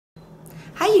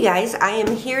Hi you guys, I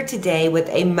am here today with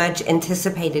a much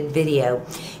anticipated video.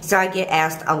 So I get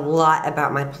asked a lot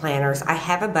about my planners. I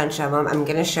have a bunch of them. I'm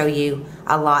going to show you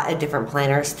a lot of different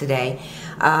planners today.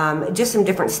 Just some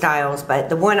different styles, but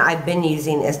the one I've been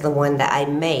using is the one that I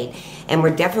made. And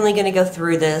we're definitely going to go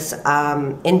through this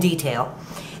in detail.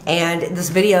 And this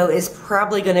video is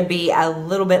probably going to be a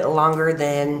little bit longer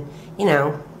than, you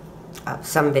know,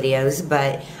 some videos,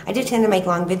 but I do tend to make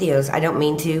long videos. I don't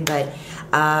mean to, but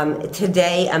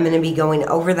today I'm going to be going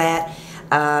over that.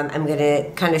 I'm going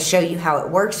to kind of show you how it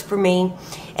works for me,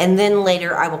 and then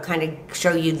later I will kind of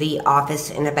show you the office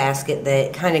in a basket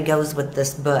that kind of goes with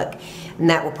this book, and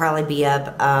that will probably be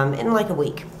up in like a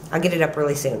week. I'll get it up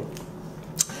really soon.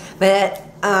 But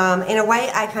in a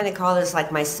way I kind of call this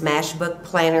like my smash book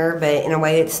planner, but in a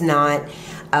way it's not.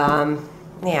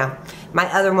 Yeah,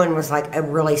 my other one was like a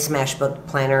really smash book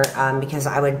planner because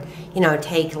I would, you know,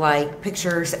 take like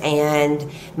pictures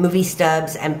and movie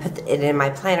stubs and put it in my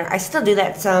planner. I still do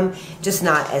that some, just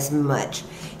not as much.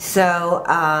 So,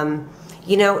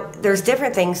 you know, there's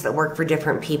different things that work for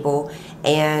different people,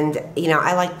 and, you know,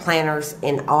 I like planners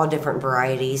in all different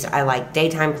varieties. I like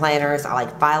daytime planners, I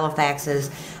like Filofaxes,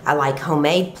 I like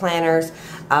homemade planners,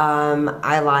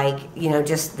 I like, you know,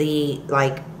 just the,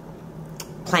 like,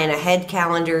 plan ahead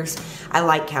calendars. I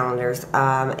like calendars,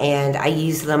 and I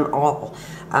use them all.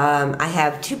 I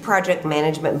have 2 project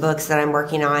management books that I'm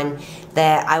working on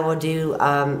that I will do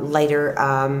later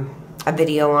a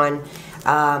video on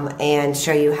and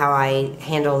show you how I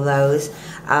handle those.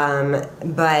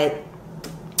 But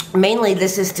mainly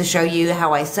this is to show you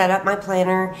how I set up my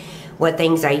planner, what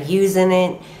things I use in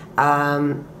it,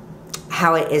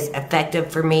 how it is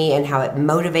effective for me, and how it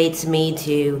motivates me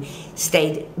to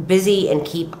stay busy and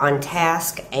keep on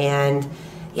task. And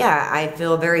yeah, I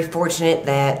feel very fortunate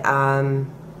that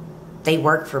they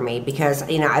work for me because,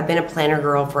 you know, I've been a planner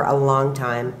girl for a long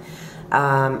time.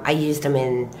 I used them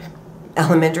in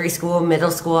elementary school,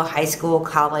 middle school, high school,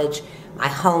 college, my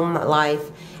home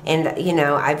life, and, you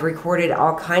know, I've recorded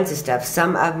all kinds of stuff.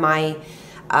 Some of my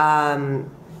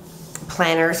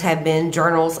planners have been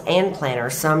journals and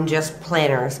planners, some just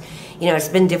planners. You know, it's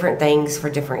been different things for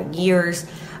different years,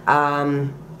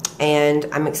 and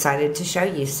I'm excited to show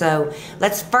you. So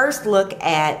let's first look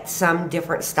at some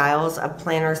different styles of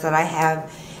planners that I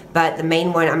have, but the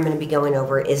main one I'm going to be going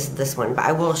over is this one, but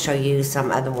I will show you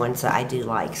some other ones that I do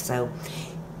like. So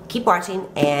keep watching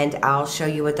and I'll show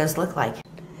you what those look like.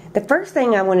 The first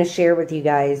thing I want to share with you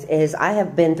guys is I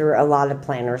have been through a lot of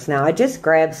planners. Now, I just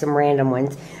grabbed some random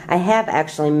ones. I have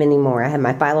actually many more. I have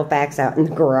my Filofax out in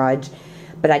the garage,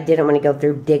 but I didn't want to go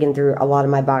through digging through a lot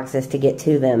of my boxes to get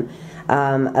to them,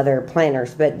 other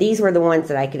planners. But these were the ones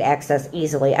that I could access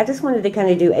easily. I just wanted to kind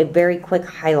of do a very quick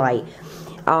highlight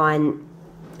on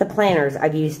the planners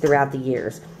I've used throughout the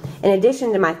years. In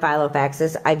addition to my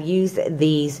Filofaxes, I've used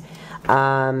these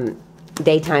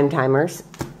daytime timers.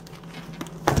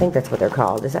 I think that's what they're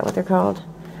called. Is that what they're called?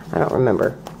 I don't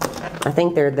remember. I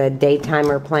think they're the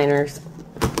daytimer planners.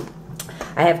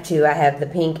 I have 2. I have the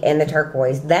pink and the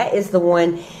turquoise. That is the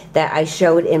one that I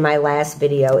showed in my last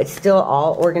video. It's still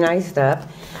all organized up,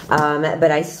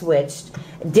 but I switched.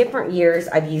 Different years,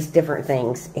 I've used different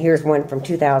things. Here's one from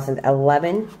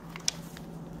 2011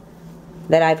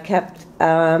 that I've kept,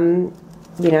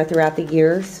 you know, throughout the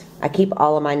years. I keep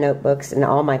all of my notebooks and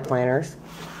all my planners.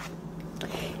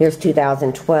 Here's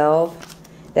 2012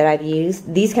 that I've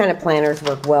used. These kind of planners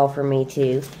work well for me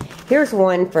too. Here's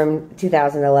one from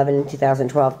 2011 and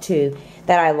 2012 too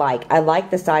that I like. I like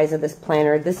the size of this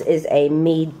planner. This is a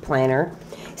Mead planner.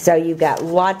 So you've got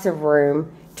lots of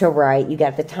room to write. You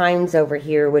got the times over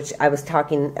here, which I was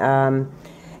talking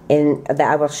in that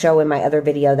I will show in my other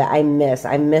video that I miss.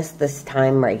 I missed this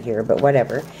time right here, but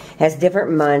whatever. It has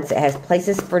different months. It has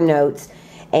places for notes,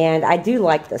 and I do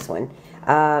like this one.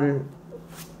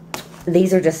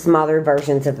 These are just smaller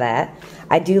versions of that.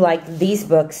 I do like these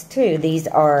books too. These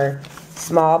are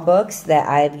small books that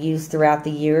I've used throughout the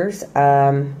years,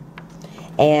 and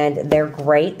they're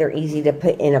great. They're easy to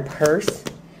put in a purse,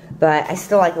 but I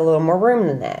still like a little more room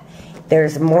than that.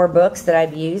 There's more books that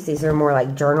I've used. These are more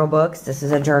like journal books. This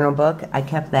is a journal book. I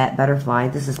kept that butterfly.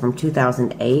 This is from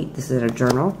 2008. This is a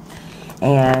journal.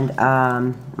 And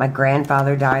my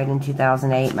grandfather died in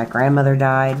 2008. My grandmother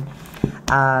died.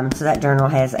 So that journal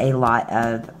has a lot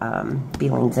of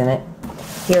feelings in it.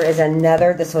 Here is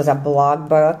another. This was a blog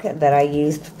book that I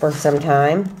used for some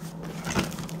time.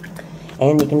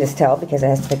 And you can just tell because it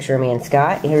has a picture of me and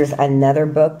Scott. Here's another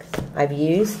book I've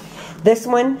used. This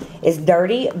one is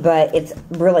dirty, but it's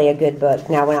really a good book.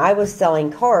 Now, when I was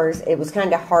selling cars, it was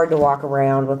kind of hard to walk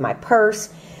around with my purse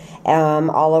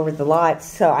all over the lot.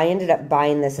 So I ended up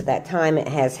buying this at that time. It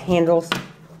has handles.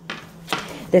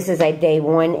 This is a day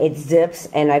one. It zips,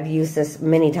 and I've used this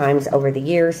many times over the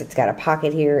years. It's got a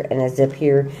pocket here and a zip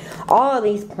here. All of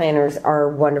these planners are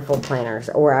wonderful planners,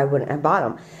 or I wouldn't have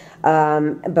bought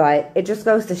them. But it just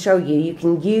goes to show you, you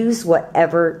can use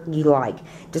whatever you like.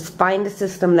 Just find a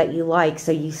system that you like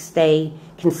so you stay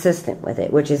consistent with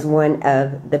it, which is one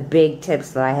of the big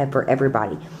tips that I have for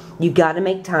everybody. You got to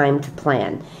make time to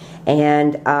plan.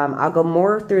 And I'll go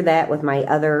more through that with my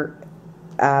other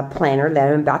planner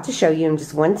that I'm about to show you in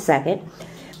just one second.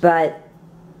 But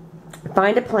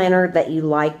find a planner that you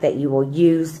like, that you will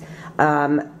use,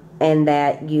 and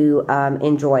that you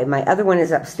enjoy. My other one is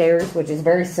upstairs, which is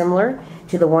very similar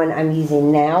to the one I'm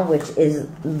using now, which is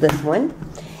this one.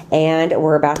 And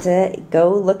we're about to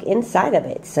go look inside of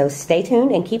it. So stay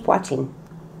tuned and keep watching.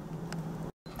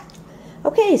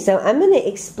 Okay, so I'm going to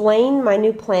explain my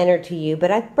new planner to you,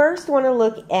 but I first want to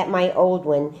look at my old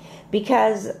one,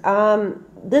 because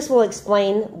this will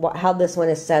explain how this one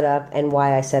is set up and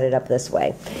why I set it up this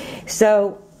way.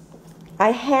 So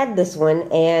I had this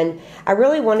one, and I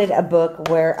really wanted a book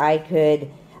where I could,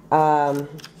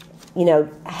 you know,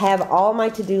 have all my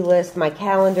to-do list, my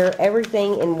calendar,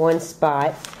 everything in one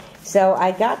spot. So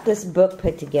I got this book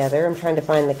put together. I'm trying to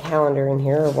find the calendar in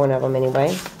here, or one of them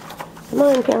anyway. Come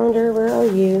on, calendar, where are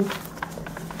you?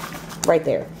 Right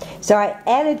there. So I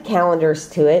added calendars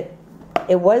to it.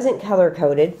 It wasn't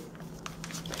color-coded.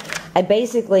 I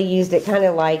basically used it kind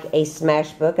of like a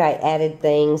smash book. I added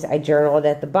things. I journaled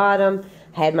at the bottom,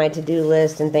 had my to-do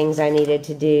list and things I needed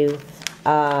to do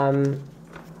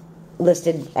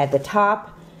listed at the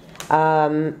top.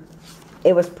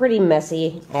 It was pretty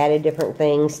messy. Added different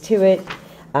things to it.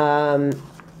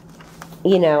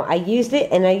 You know, I used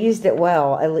it, and I used it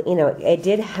well. You know, it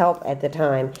did help at the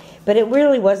time, but it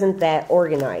really wasn't that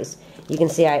organized. You can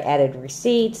see I added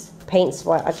receipts, paint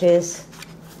swatches.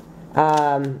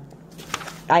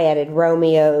 I added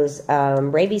Romeo's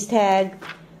rabies tag.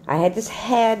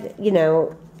 You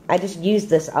know, I just used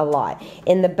this a lot.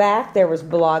 In the back, there was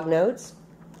blog notes.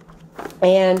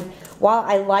 And while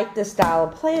I liked the style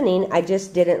of planning, I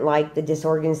just didn't like the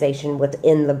disorganization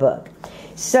within the book.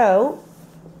 So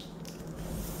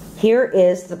here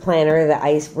is the planner that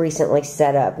I recently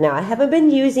set up. Now, I haven't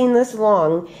been using this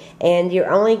long, and you're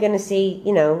only going to see,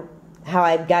 you know, how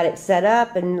I've got it set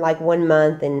up in like 1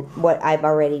 month and what I've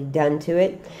already done to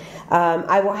it.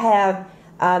 I will have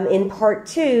in part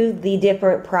 2 the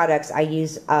different products I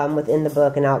use within the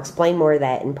book, and I'll explain more of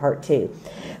that in part 2.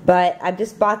 But I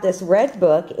just bought this red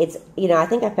book. It's, you know, I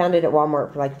think I found it at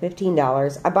Walmart for like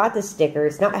 $15. I bought the sticker.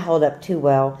 It's not held up too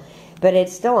well, but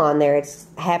it's still on there. It's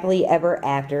Happily Ever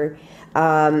After.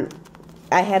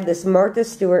 I have this Martha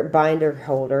Stewart binder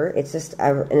holder. It's just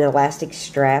an elastic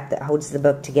strap that holds the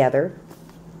book together.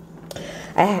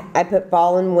 I put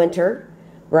fall and winter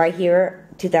right here,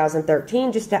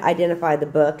 2013, just to identify the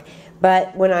book.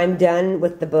 But when I'm done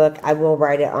with the book, I will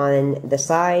write it on the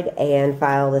side and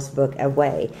file this book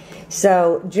away.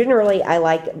 So generally, I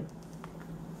like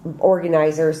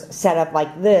organizers set up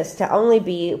like this to only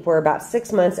be for about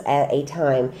 6 months at a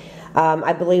time.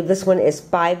 I believe this one is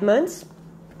 5 months.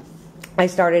 I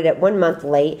started at 1 month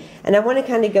late, and I want to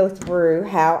kind of go through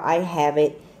how I have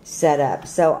it set up.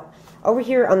 So over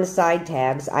here on the side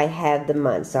tabs, I have the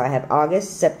months. So I have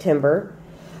August, September,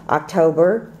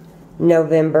 October,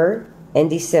 November, and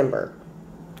December.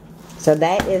 So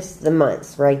that is the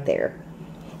months right there.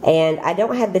 And I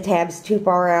don't have the tabs too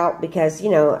far out because, you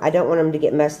know, I don't want them to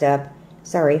get messed up.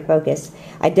 Sorry, focus.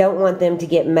 I don't want them to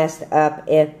get messed up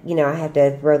if, you know, I have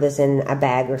to throw this in a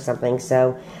bag or something.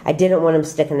 So I didn't want them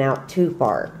sticking out too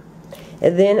far.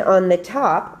 And then on the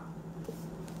top,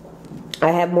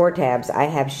 I have more tabs. I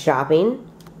have shopping.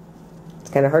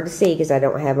 It's kind of hard to see because I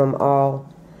don't have them all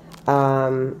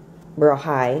real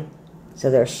high. So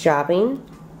there's shopping.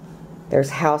 There's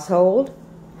household.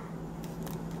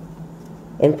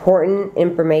 Important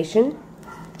information.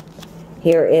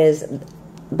 Here is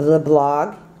the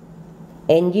blog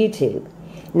and YouTube.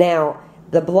 Now,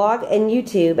 the blog and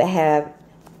YouTube have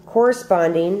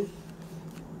corresponding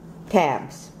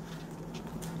tabs.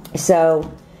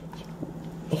 So,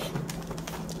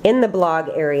 in the blog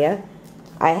area,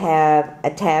 I have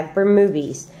a tab for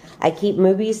movies. I keep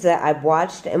movies that I've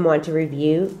watched and want to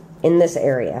review in this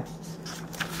area.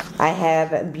 I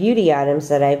have beauty items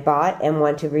that I bought and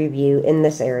want to review in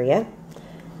this area.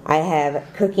 I have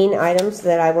cooking items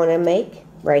that I want to make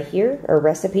right here, or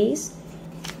recipes.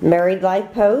 Married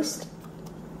life post.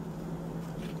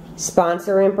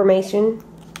 Sponsor information.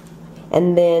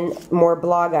 And then more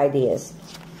blog ideas.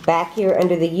 Back here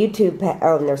under the YouTube,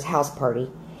 oh, and there's house party.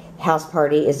 house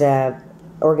party is a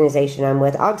organization I'm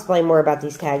with. I'll explain more about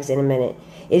these tags in a minute.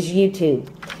 Is YouTube.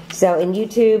 So in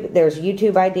YouTube, there's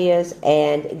YouTube ideas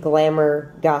and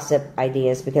glamour gossip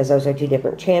ideas, because those are two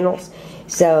different channels.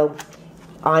 So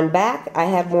on back, I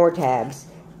have more tabs.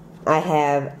 I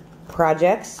have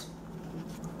projects,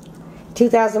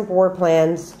 2004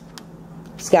 plans,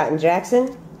 Scott and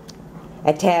Jackson,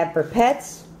 a tab for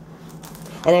pets,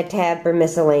 and a tab for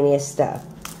miscellaneous stuff.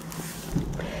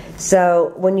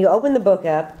 So when you open the book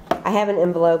up, I have an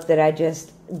envelope that I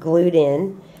just glued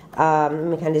in. Let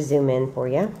me kind of zoom in for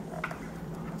you.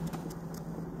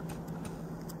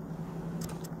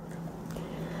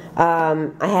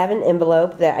 I have an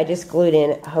envelope that I just glued in.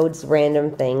 It holds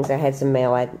random things. I had some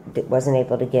mail I wasn't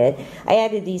able to get. I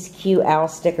added these cute owl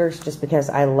stickers just because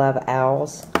I love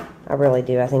owls. I really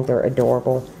do. I think they're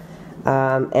adorable.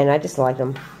 And I just like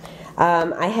them.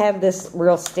 I have this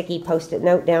real sticky post-it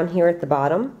note down here at the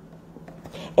bottom.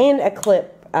 And a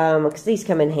clip, because these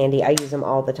come in handy. I use them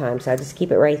all the time, so I just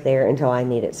keep it right there until I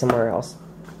need it somewhere else.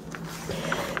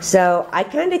 So I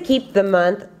kind of keep the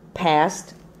month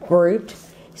past grouped.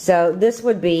 So this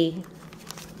would be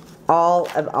all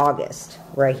of August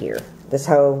right here, this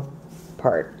whole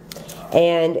part.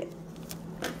 And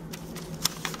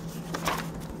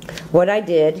what I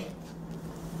did,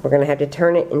 we're going to have to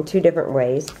turn it in two different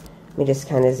ways. Let me just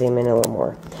kind of zoom in a little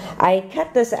more. I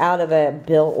cut this out of a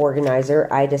bill organizer.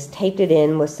 I just taped it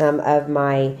in with some of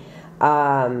my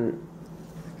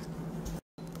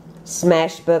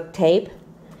Smash Book tape.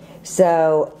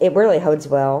 So it really holds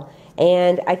well.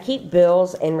 And I keep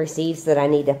bills and receipts that I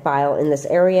need to file in this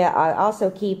area. I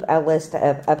also keep a list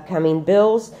of upcoming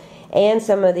bills and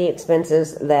some of the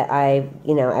expenses that I,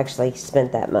 actually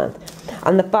spent that month.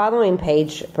 On the following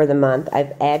page for the month,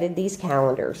 I've added these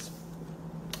calendars.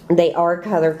 They are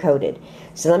color coded.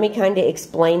 So let me kind of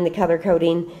explain the color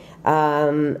coding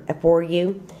for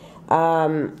you.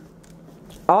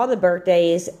 All the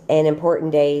birthdays and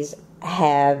important days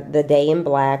have the day in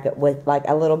black with like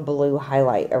a little blue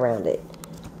highlight around it.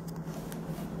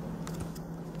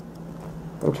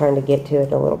 I'm trying to get to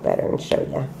it a little better and show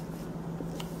you.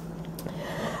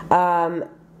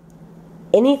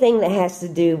 Anything that has to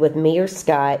do with me or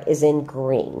Scott is in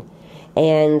green.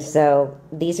 And so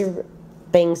these are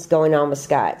things going on with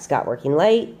Scott. Scott working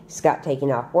late, Scott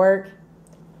taking off work,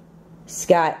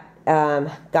 Scott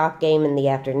golf game in the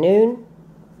afternoon.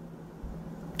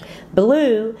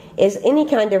 Blue is any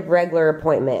kind of regular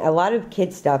appointment. A lot of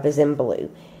kid stuff is in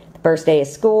blue. First day of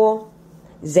school,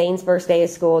 Zane's first day of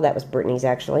school, that was Brittany's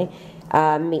actually.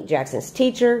 Meet Jackson's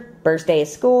teacher, first day of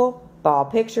school, fall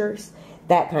pictures,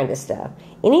 that kind of stuff.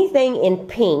 Anything in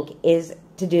pink is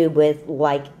to do with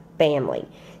like family.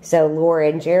 So Laura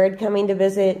and Jared coming to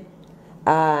visit,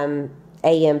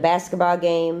 AM basketball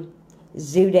game,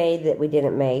 zoo day that we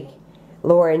didn't make,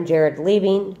 Laura and Jared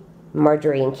leaving,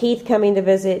 Marjorie and Keith coming to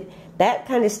visit. That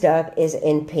kind of stuff is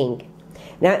in pink.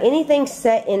 Now anything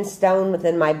set in stone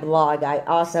within my blog, I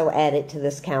also add it to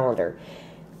this calendar.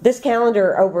 This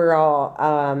calendar overall,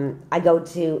 I go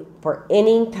to, for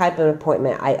any type of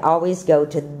appointment, I always go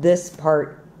to this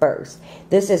part first.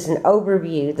 This is an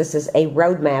overview. This is a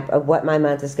roadmap of what my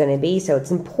month is going to be. So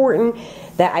it's important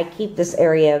that I keep this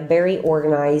area very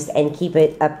organized and keep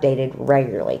it updated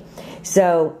regularly.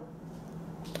 So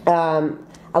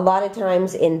a lot of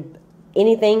times in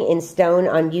anything in stone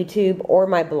on YouTube or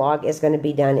my blog is going to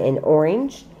be done in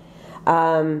orange.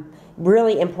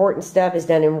 Really important stuff is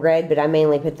done in red, but I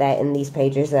mainly put that in these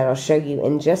pages that I'll show you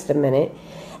in just a minute.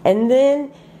 And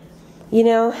then,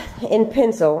 in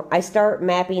pencil, I start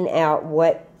mapping out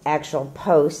what actual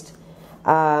post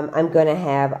I'm going to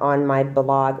have on my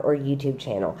blog or YouTube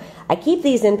channel. I keep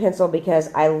these in pencil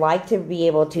because I like to be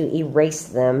able to erase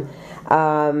them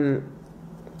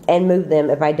and move them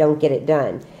if I don't get it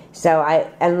done. So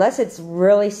unless it's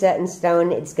really set in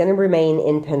stone, it's going to remain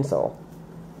in pencil.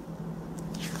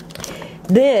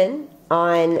 Then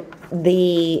on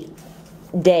the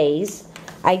days,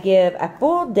 I give a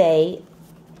full day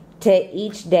to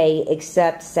each day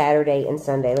except Saturday and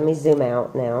Sunday. Let me zoom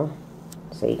out now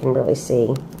so you can really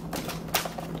see.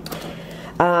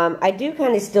 I do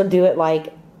kind of still do it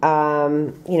like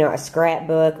a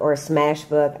scrapbook or a smash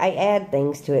book. I add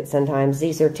things to it sometimes.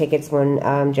 These are tickets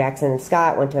when Jackson and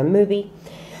Scott went to a movie.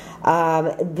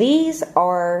 These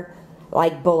are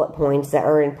like bullet points that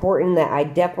are important that I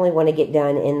definitely want to get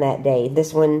done in that day.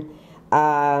 This one,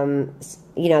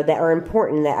 that are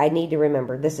important that I need to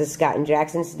remember. This is Scott and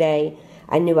Jackson's day.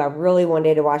 I knew I really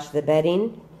wanted to watch the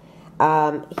betting.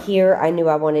 Here I knew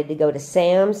I wanted to go to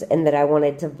Sam's and that I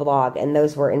wanted to vlog, and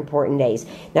those were important days.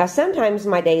 Now sometimes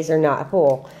my days are not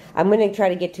full. I'm going to try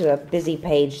to get to a busy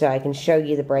page so I can show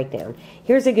you the breakdown.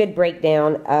 Here's a good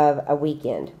breakdown of a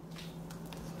weekend.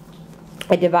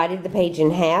 I divided the page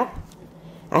in half.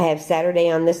 I have Saturday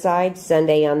on this side,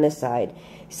 Sunday on this side.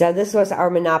 So this was our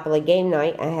Monopoly game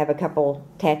night. I have a couple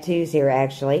tattoos here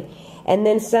actually. And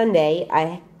then Sunday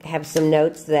I have some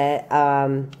notes that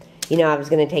you know, I was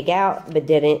going to take out but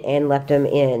didn't and left them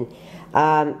in.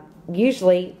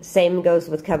 Usually same goes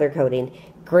with color coding.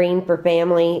 Green for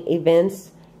family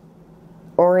events,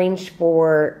 orange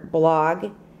for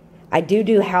blog. I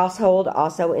do household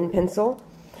also in pencil.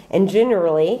 And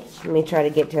generally, let me try to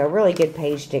get to a really good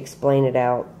page to explain it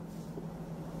out.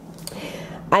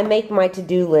 I make my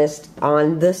to-do list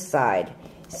on this side.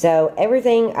 So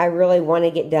everything I really want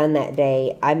to get done that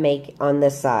day, I make on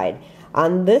this side.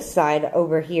 On this side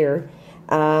over here,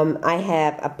 I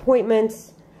have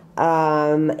appointments,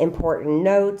 important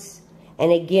notes,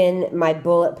 and again, my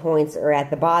bullet points are at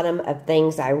the bottom of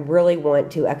things I really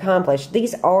want to accomplish.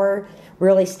 These are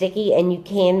really sticky and you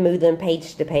can move them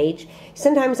page to page.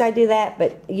 Sometimes I do that,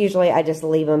 but usually I just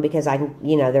leave them because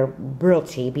you know, they're real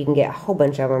cheap. You can get a whole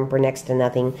bunch of them for next to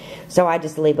nothing. So I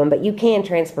just leave them, but you can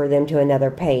transfer them to another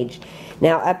page.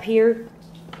 Now up here,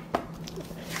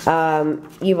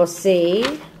 you will see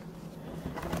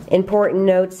important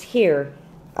notes here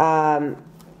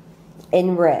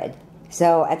in red.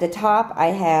 So at the top I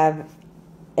have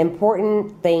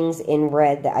important things in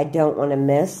red that I don't want to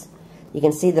miss. You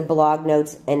can see the blog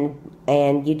notes and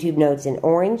YouTube notes in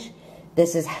orange.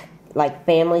 This is like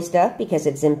family stuff because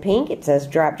it's in pink. It says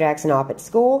drop Jackson off at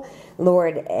school.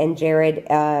 Lord and Jared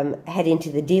heading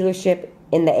to the dealership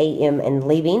in the AM and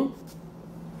leaving.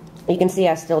 You can see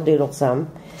I still doodle some.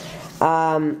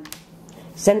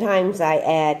 Sometimes I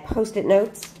add post-it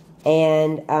notes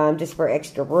and just for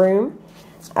extra room.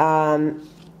 I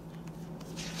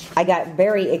got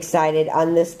very excited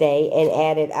on this day and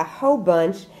added a whole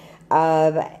bunch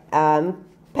of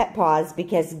pet paws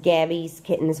because Gabby's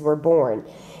kittens were born.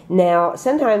 Now,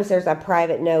 sometimes there's a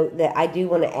private note that I do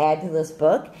want to add to this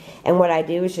book, and what I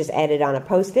do is just add it on a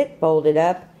post-it, fold it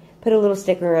up, put a little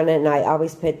sticker on it, and I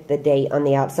always put the date on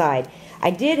the outside. I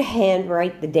did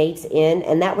handwrite the dates in,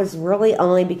 and that was really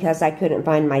only because I couldn't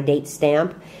find my date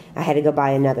stamp. I had to go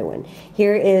buy another one.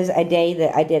 Here is a day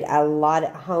that I did a lot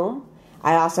at home.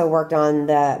 I also worked on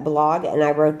the blog, and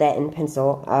I wrote that in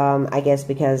pencil, I guess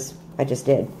because I just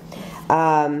did.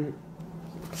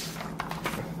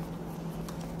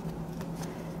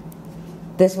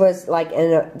 This was like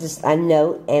just a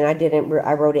note, and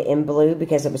I wrote it in blue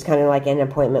because it was kind of like an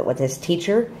appointment with his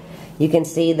teacher. You can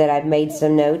see that I've made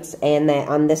some notes, and that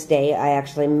on this day I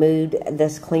actually moved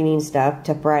this cleaning stuff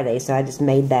to Friday, so I just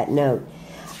made that note.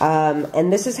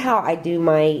 And this is how I do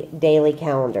my daily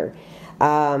calendar.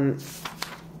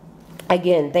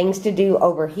 Again, things to do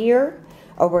over here.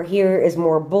 Over here is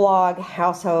more blog,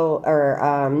 household,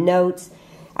 or notes.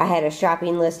 I had a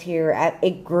shopping list here.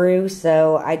 It grew,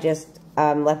 so I just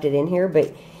left it in here,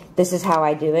 but this is how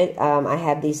I do it. I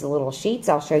have these little sheets.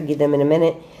 I'll show you them in a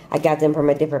minute. I got them from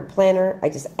a different planner. I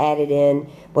just added in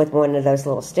with one of those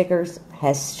little stickers.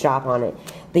 Has shop on it.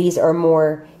 These are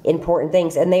more important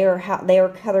things, and they are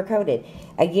color coded.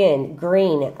 Again,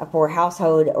 green for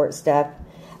household or stuff,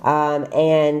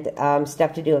 and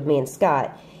stuff to do with me and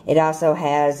Scott. It also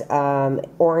has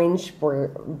orange for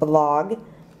blog.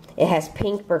 It has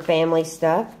pink for family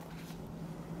stuff.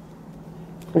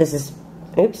 This is,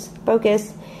 oops,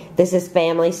 focus. This is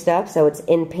family stuff, so it's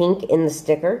in pink in the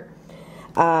sticker.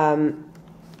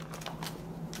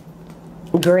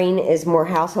 Green is more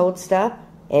household stuff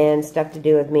and stuff to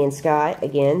do with me and Scott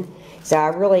again. So I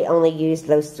really only used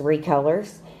those 3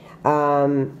 colors.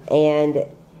 And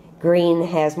green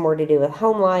has more to do with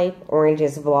home life. Orange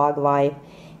is vlog life.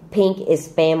 Pink is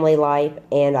family life.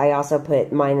 And I also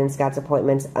put mine and Scott's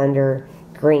appointments under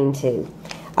green too.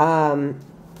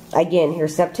 Again,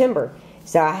 here's September.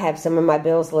 So I have some of my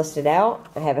bills listed out.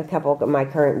 I have a couple of my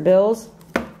current bills.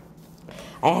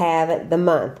 I have the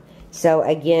month. So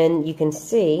again, you can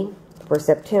see for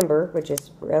September, which is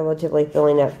relatively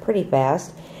filling up pretty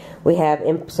fast, we have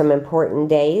some important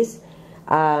days.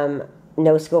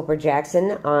 No school for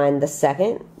Jackson on the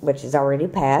 2nd, which is already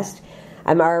passed.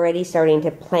 I'm already starting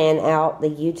to plan out the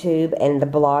YouTube and the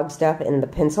blog stuff in the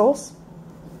pencils.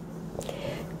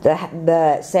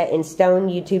 The set in stone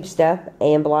YouTube stuff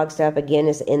and blog stuff again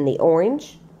is in the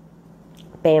orange.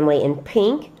 Family in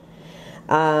pink.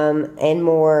 And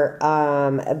more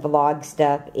vlog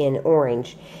stuff in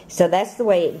orange. So that's the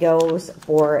way it goes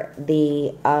for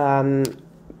the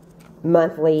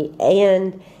monthly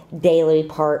and daily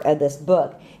part of this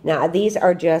book. Now, these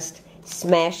are just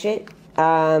smash it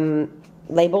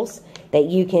labels that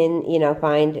you can,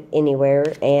 find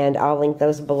anywhere, and I'll link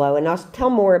those below. And I'll tell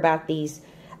more about these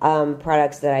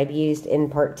products that I've used in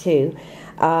part 2.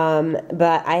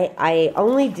 But I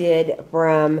only did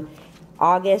from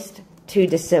August to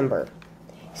December.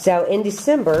 So in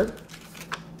December,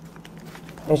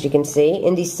 as you can see,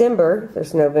 in December,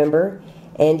 there's November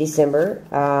and December,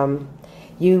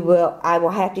 I will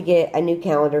have to get a new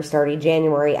calendar starting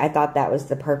January. I thought that was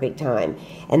the perfect time.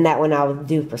 And that one I'll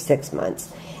do for 6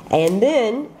 months. And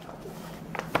then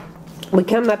we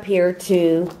come up here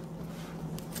to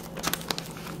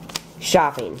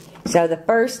shopping. So the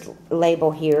first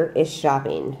label here is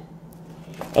shopping.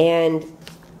 And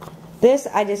this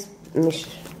let me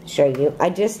show you. I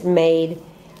just made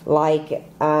like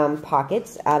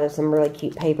pockets out of some really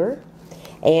cute paper.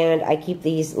 And I keep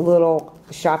these little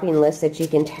shopping lists that you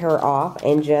can tear off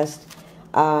and just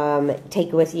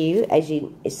take with you. As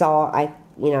you saw, I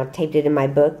taped it in my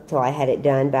book till I had it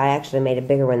done, but I actually made a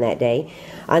bigger one that day.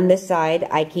 On this side,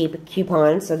 I keep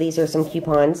coupons. So these are some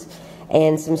coupons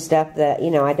and some stuff that,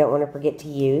 I don't want to forget to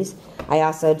use. I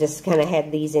also just kind of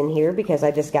had these in here because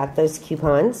I just got those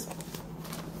coupons.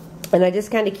 And I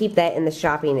just kind of keep that in the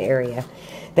shopping area.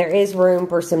 There is room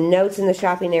for some notes in the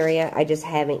shopping area. I just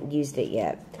haven't used it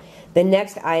yet. The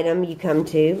next item you come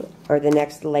to, or the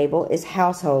next label, is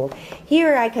household.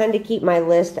 Here I kind of keep my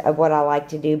list of what I like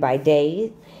to do by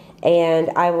day. And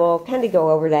I will kind of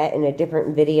go over that in a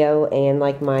different video and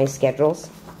like my schedules.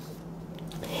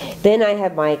 Then I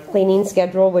have my cleaning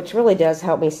schedule, which really does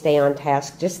help me stay on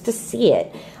task just to see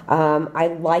it. I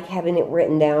like having it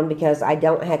written down because I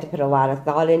don't have to put a lot of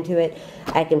thought into it.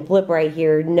 I can flip right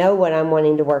here, know what I'm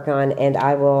wanting to work on, and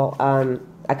I will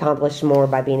accomplish more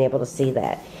by being able to see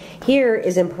that. Here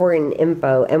is important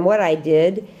info, and what I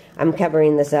did, I'm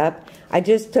covering this up, I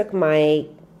just took my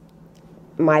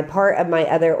part of my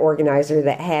other organizer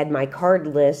that had my card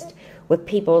list with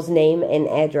people's name and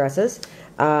addresses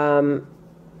on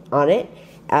it,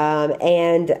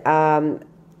 and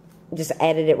just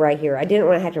added it right here. I didn't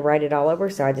want to have to write it all over,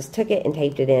 so I just took it and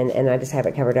taped it in, and I just have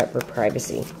it covered up for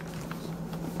privacy.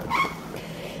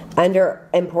 Under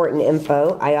important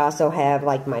info, I also have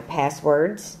like my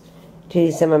passwords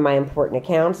to some of my important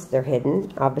accounts. They're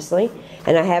hidden, obviously.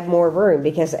 And I have more room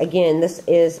because, again, this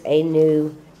is a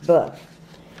new book.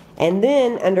 And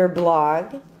then under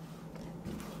blog,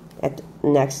 at the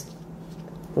next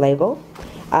label,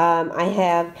 I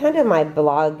have kind of my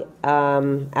blog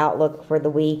outlook for the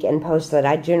week and posts that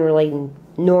I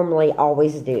normally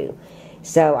always do.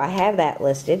 So I have that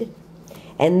listed.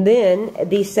 And then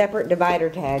these separate divider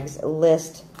tags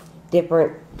list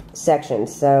different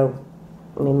sections. So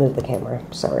let me move the camera,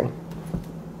 sorry.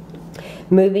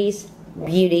 Movies,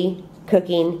 beauty,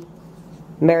 cooking,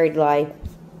 married life,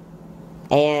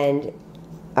 and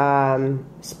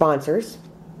sponsors.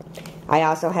 I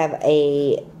also have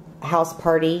a house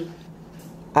party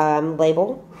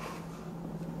label.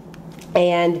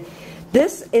 And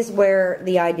this is where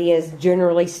the ideas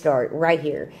generally start, right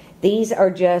here. These are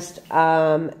just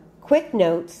quick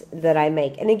notes that I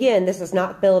make. And again, this is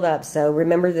not filled up, so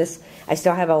remember this, I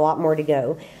still have a lot more to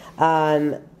go.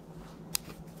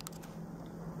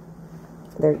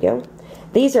 There you go.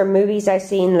 These are movies I've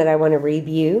seen that I want to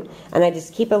review, and I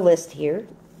just keep a list here.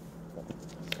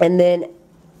 And then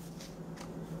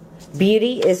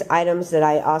beauty is items that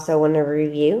I also want to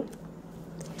review.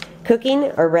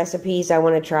 Cooking or recipes I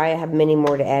want to try. I have many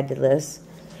more to add to this.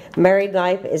 Married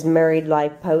life is married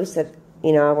life posts that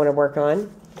I want to work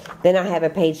on. Then I have a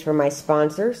page for my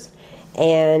sponsors,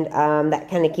 and that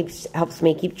kind of helps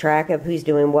me keep track of who's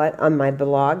doing what on my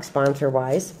blog,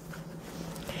 sponsor-wise.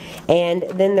 And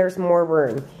then there's more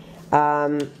room,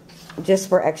 just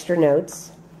for extra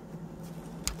notes.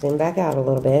 Zoom back out a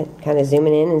little bit, kind of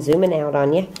zooming in and zooming out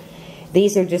on you.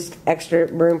 These are just extra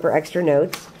room for extra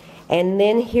notes. And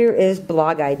then here is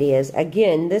blog ideas.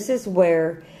 Again, this is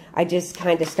where I just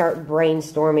kind of start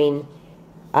brainstorming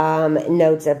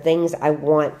notes of things I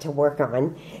want to work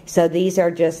on. So these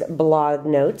are just blog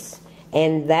notes,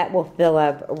 and that will fill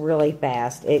up really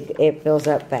fast. It fills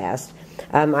up fast.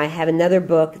 I have another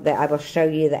book that I will show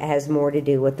you that has more to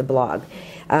do with the blog.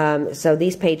 So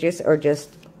these pages are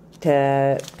just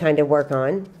to kind of work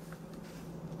on.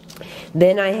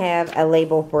 Then I have a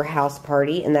label for house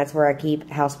party, and that's where I keep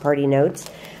house party notes.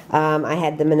 I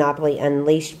had the Monopoly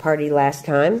Unleashed party last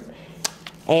time.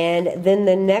 And then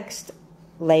the next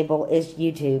label is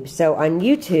YouTube. So on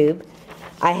YouTube,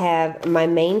 I have my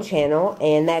main channel,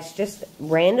 and that's just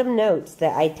random notes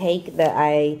that I take,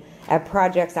 that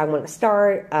projects I want to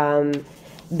start,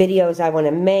 videos I want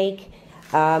to make.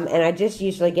 And I just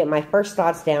usually get my first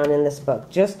thoughts down in this book.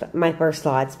 Just my first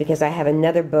thoughts, because I have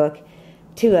another book,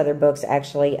 2 other books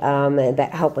actually, that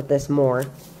help with this more.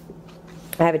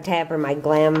 I have a tab for my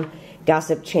Glam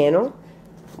Gossip channel,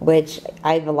 which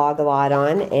I vlog a lot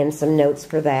on, and some notes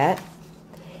for that.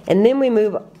 And then we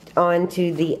move on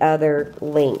to the other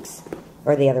links,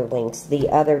 the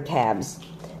other tabs.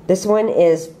 This one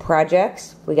is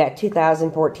projects. We got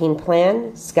 2014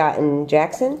 plan, Scott and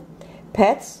Jackson,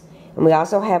 pets, and we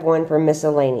also have one for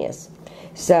miscellaneous.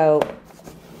 So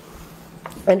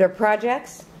under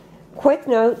projects, quick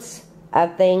notes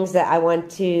of things that I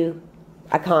want to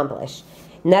accomplish.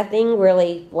 Nothing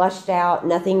really fleshed out,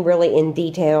 nothing really in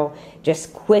detail,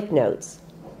 just quick notes.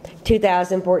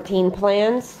 2014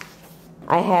 plans.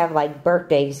 I have like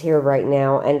birthdays here right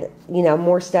now, and you know,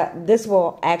 more stuff. This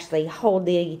will actually hold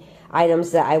the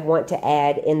items that I want to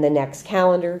add in the next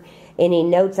calendar. Any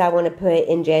notes I want to put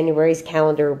in January's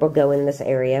calendar will go in this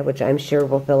area, which I'm sure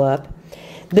will fill up.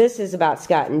 This is about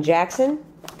Scott and Jackson.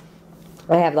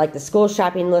 I have like the school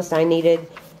shopping list I needed,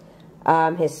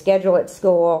 his schedule at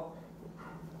school.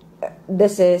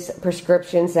 This is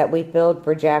prescriptions that we filled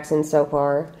for Jackson so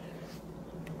far.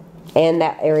 And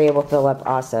that area will fill up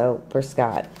also for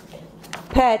Scott.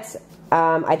 Pets,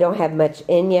 I don't have much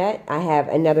in yet. I have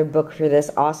another book for this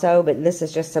also, but this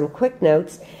is just some quick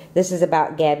notes. This is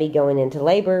about Gabby going into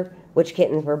labor, which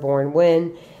kittens were born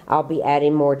when. I'll be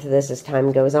adding more to this as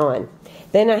time goes on.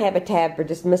 Then I have a tab for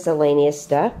just miscellaneous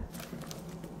stuff.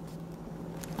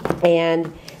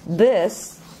 And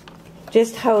this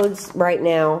just holds right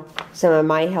now some of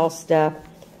my health stuff.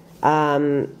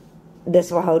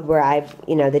 This will hold where I've,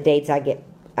 you know, the dates I get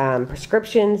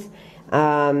prescriptions,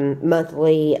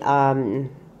 monthly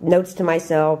notes to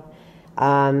myself,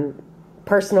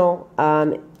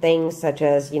 personal things such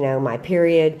as, you know, my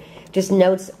period. Just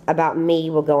notes about me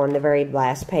will go on the very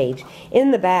last page.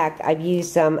 In the back, I've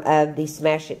used some of the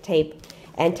Smash It tape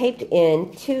and taped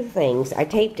in 2 things. I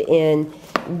taped in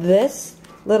this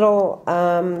little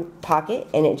pocket,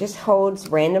 and it just holds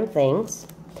random things.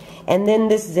 And then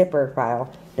this zipper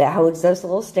file that holds those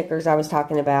little stickers I was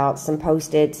talking about, some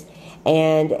Post-its,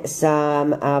 and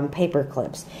some paper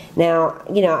clips. Now,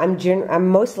 you know, I'm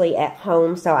mostly at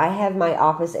home, so I have my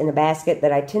office in a basket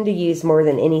that I tend to use more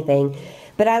than anything.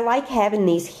 But I like having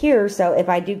these here, so if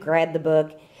I do grab the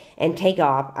book and take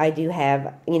off, I do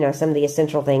have, you know, some of the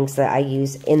essential things that I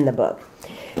use in the book.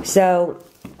 So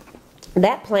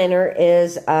that planner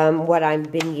is what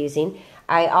I've been using.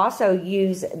 I also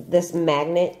use this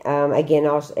magnet. Again,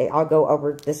 I'll go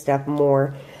over this stuff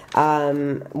more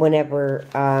whenever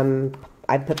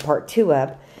I put part 2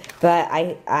 up. But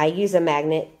I use a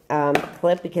magnet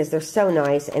clip because they're so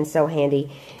nice and so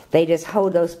handy. They just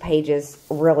hold those pages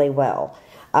really well.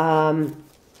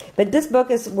 But this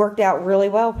book has worked out really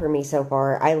well for me so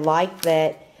far. I like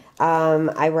that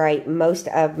I write most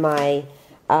of my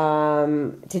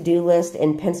to-do list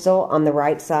in pencil on the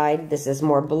right side. This is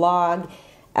more blog,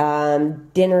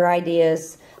 dinner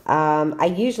ideas.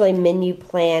 I usually menu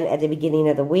plan at the beginning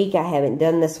of the week. I haven't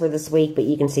done this for this week, but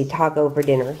you can see taco for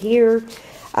dinner here.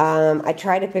 I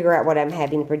try to figure out what I'm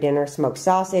having for dinner. Smoked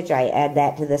sausage, I add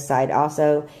that to this side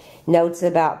also. Notes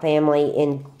about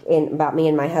family about me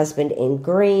and my husband in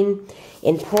green.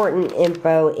 Important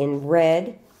info in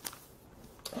red.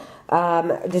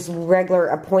 Just regular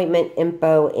appointment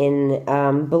info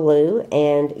in blue,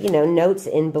 and you know, notes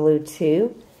in blue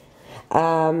too.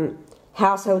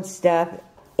 Household stuff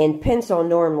in pencil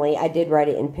normally. I did write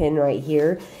it in pen right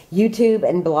here. YouTube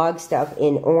and blog stuff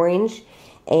in orange,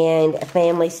 and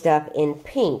family stuff in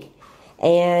pink.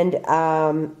 And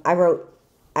I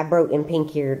wrote in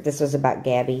pink here. This was about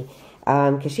Gabby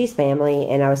because she's family,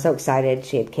 and I was so excited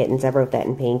she had kittens. I wrote that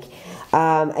in pink.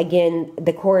 Again,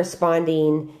 the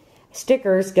corresponding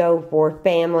stickers go for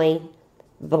family,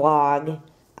 vlog,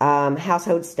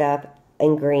 household stuff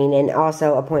in green, and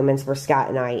also appointments for Scott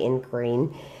and I in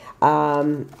green.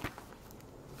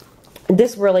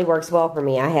 This really works well for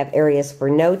me. I have areas for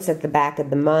notes at the back of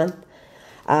the month.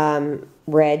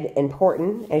 Red,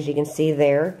 important, as you can see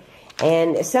there.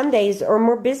 And some days are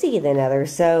more busy than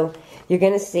others. So you're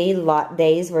going to see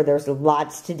days where there's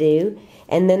lots to do.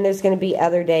 And then there's going to be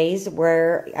other days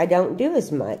where I don't do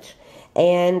as much.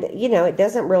 And, you know, it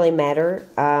doesn't really matter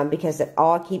because it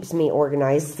all keeps me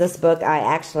organized. This book I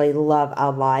actually love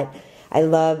a lot. I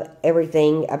love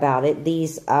everything about it.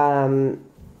 These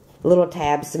little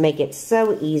tabs make it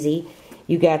so easy.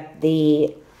 You got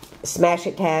the Smash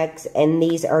It tags, and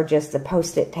these are just the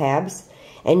Post-it tabs.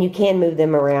 And you can move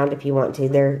them around if you want to.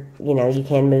 They're, you know, you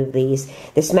can move these.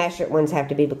 The Smash It ones have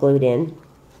to be glued in.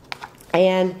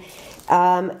 And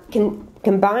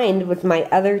combined with my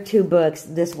other 2 books,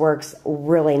 this works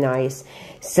really nice.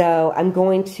 So I'm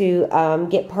going to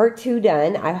get part 2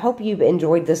 done. I hope you've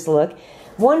enjoyed this look.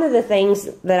 One of the things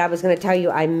that I was going to tell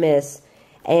you I miss,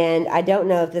 and I don't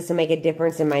know if this will make a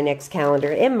difference in my next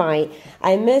calendar. It might.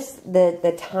 I miss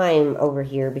the time over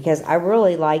here because I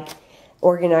really like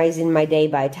organizing my day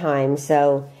by time.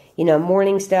 So, you know,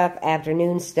 morning stuff,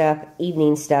 afternoon stuff,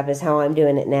 evening stuff is how I'm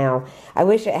doing it now. I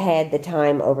wish it had the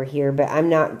time over here, but I'm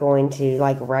not going to,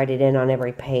 like, write it in on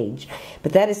every page.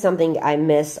 But that is something I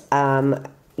miss,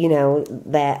 you know,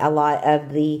 that a lot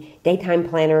of the daytime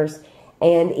planners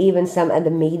and even some of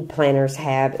the Mead planners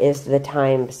have, is the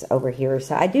times over here.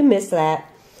 So I do miss that.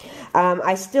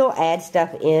 I still add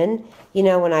stuff in, you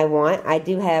know, when I want. I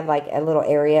do have like a little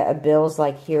area of bills,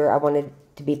 like here I wanted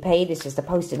to be paid. It's just a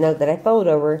post-it note that I fold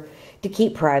over to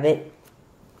keep private.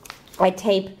 I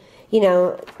tape, you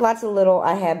know, lots of little,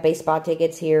 I have baseball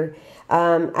tickets here.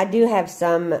 I do have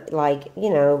some, like,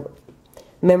 you know,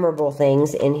 memorable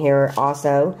things in here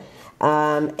also.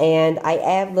 And I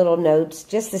add little notes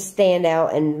just to stand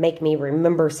out and make me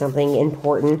remember something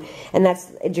important. And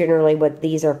that's generally what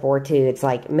these are for too. It's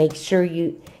like, make sure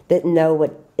you know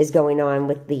what is going on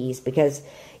with these. Because,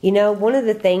 you know, one of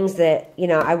the things that, you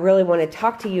know, I really want to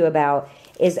talk to you about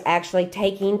is actually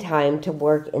taking time to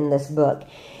work in this book.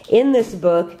 In this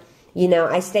book, you know,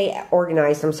 I stay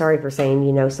organized. I'm sorry for saying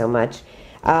you know so much.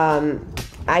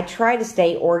 I try to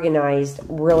stay organized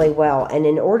really well. And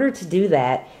in order to do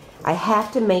that, I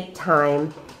have to make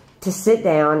time to sit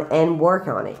down and work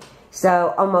on it.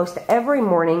 So almost every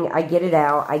morning I get it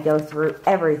out. I go through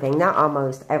everything. Not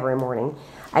almost every morning.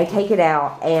 I take it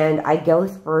out and I go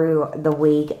through the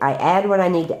week. I add what I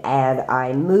need to add.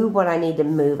 I move what I need to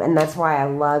move. And that's why I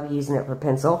love using it for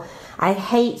pencil. I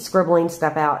hate scribbling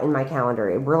stuff out in my calendar.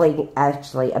 It really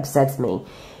actually upsets me.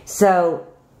 So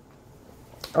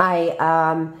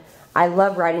I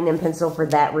love writing in pencil for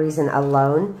that reason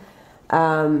alone.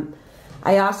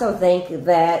 I also think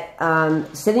that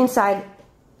setting aside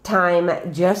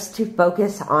time just to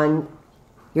focus on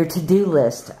your to-do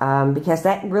list, because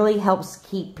that really helps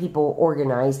keep people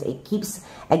organized. It keeps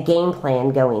a game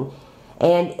plan going.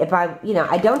 And if I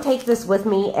don't take this with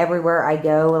me everywhere I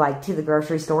go, like to the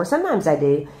grocery store. Sometimes I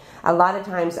do. A lot of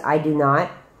times I do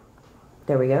not.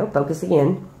 There we go. Focus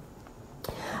again.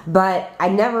 But I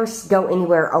never go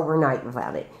anywhere overnight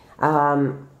without it.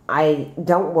 I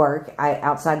don't work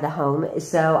outside the home,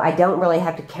 so I don't really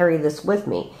have to carry this with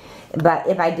me. But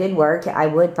if I did work, I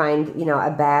would find, you know,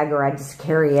 a bag, or I'd just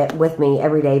carry it with me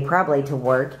every day, probably to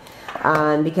work,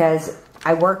 because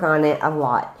I work on it a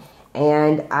lot.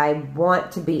 And I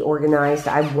want to be organized.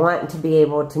 I want to be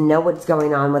able to know what's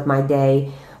going on with my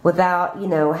day without, you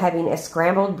know, having a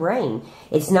scrambled brain.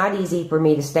 It's not easy for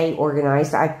me to stay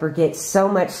organized. I forget so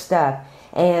much stuff,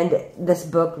 and this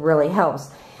book really helps.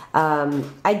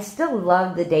 I still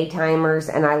love the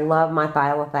daytimers, and I love my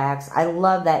Filofax. I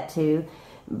love that too,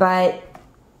 but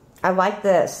I like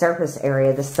the surface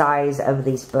area, the size of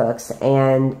these books.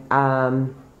 And,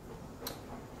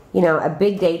 you know, a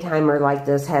big daytimer like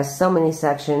this has so many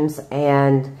sections,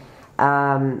 and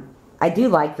I do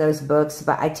like those books,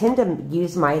 but I tend to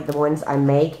use the ones I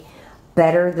make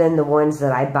better than the ones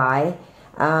that I buy,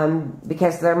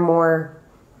 because they're more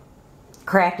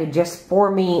crafted just for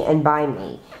me and by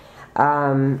me.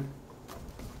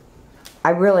 I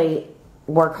really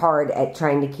work hard at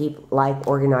trying to keep life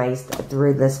organized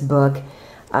through this book.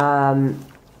 I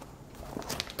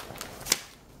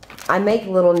make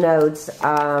little notes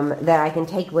that I can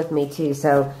take with me too.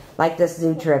 So like this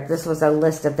zoo trip, this was a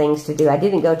list of things to do. I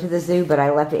didn't go to the zoo, but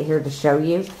I left it here to show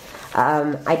you.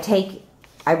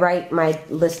 I write my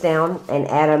list down and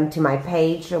add them to my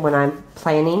page when I'm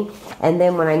planning. And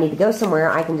then when I need to go somewhere,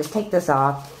 I can just take this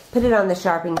off, put it on the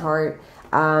shopping cart,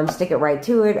 stick it right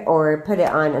to it, or put it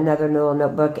on another little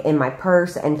notebook in my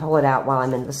purse and pull it out while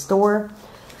I'm in the store.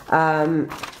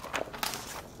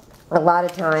 A lot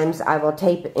of times I will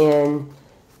tape in,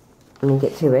 let me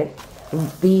get to it,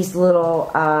 these little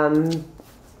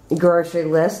grocery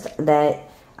lists that,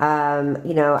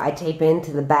 you know, I tape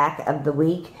into the back of the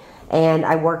week, and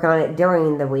I work on it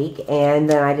during the week, and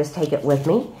then I just take it with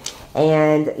me.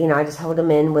 And, you know, I just hold them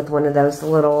in with one of those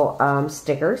little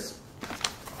stickers.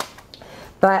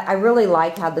 But I really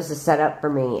like how this is set up for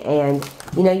me. And,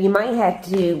 you know, you might have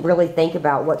to really think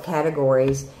about what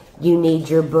categories you need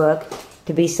your book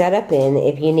to be set up in.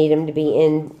 If you need them to be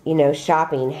in, you know,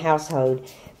 shopping, household,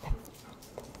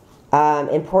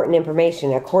 important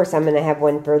information. Of course, I'm going to have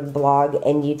one for the blog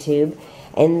and YouTube.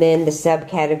 And then the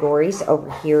subcategories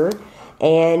over here.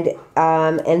 And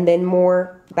then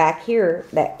more back here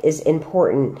that is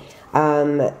important.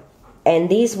 and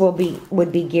these would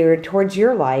be geared towards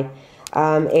your life.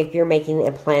 If you're making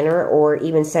a planner or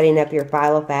even setting up your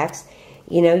Filofax,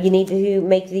 you know, you need to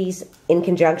make these in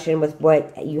conjunction with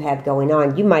what you have going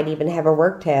on. You might even have a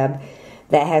work tab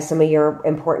that has some of your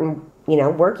important, you know,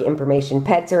 work information.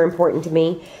 Pets are important to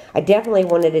me. I definitely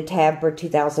wanted a tab for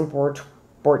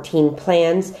 2014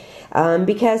 plans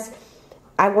because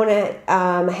I want to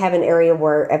have an area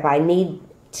where if I need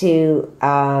to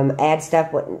add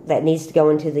stuff that needs to go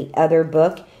into the other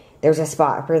book, there's a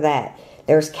spot for that.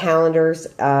 There's calendars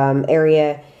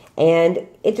area, and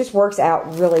it just works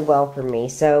out really well for me.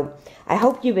 So I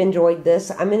hope you've enjoyed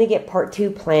this. I'm going to get part 2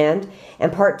 planned,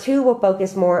 and part 2 will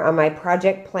focus more on my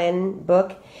project plan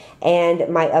book and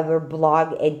my other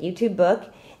blog and YouTube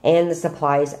book and the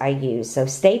supplies I use. So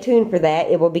stay tuned for that.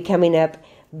 It will be coming up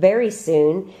very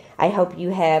soon. I hope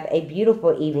you have a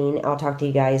beautiful evening. I'll talk to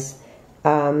you guys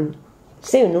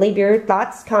soon. Leave your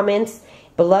thoughts, comments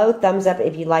below. Thumbs up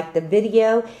if you like the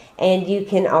video, and you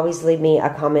can always leave me a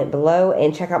comment below,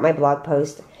 and check out my blog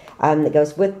post that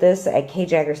goes with this at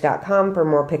kjaggers.com for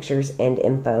more pictures and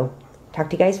info. Talk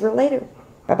to you guys real later.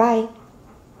 Bye-bye.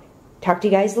 Talk to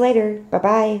you guys later.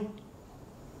 Bye-bye.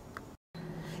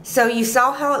 So you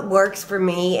saw how it works for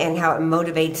me and how it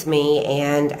motivates me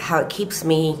and how it keeps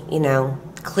me, you know,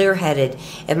 clear-headed.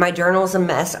 If my journal's a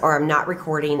mess or I'm not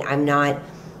recording, I'm not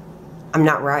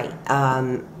right.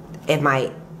 If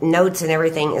my notes and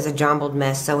everything is a jumbled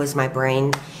mess, so is my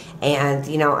brain. And,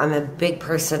 you know, I'm a big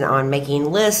person on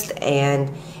making lists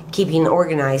and keeping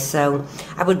organized. So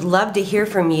I would love to hear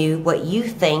from you what you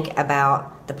think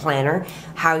about the planner,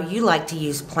 how you like to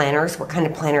use planners, what kind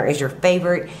of planner is your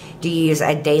favorite. Do you use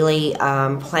a daily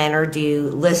planner? Do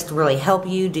lists really help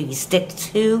you? Do you stick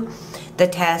to the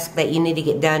task that you need to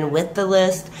get done with the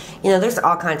list? You know, there's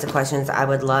all kinds of questions I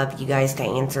would love you guys to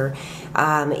answer.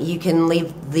 You can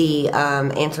leave the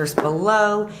answers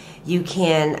below. You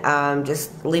can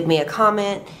just leave me a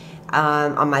comment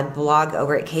on my blog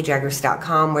over at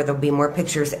kjaggers.com, where there'll be more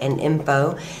pictures and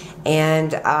info.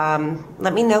 And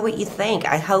let me know what you think.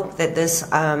 I hope that this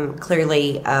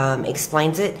clearly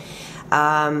explains it.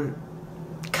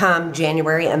 Come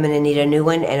January, I'm going to need a new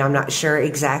one, and I'm not sure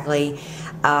exactly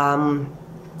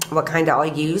what kind I'll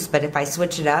use, but if I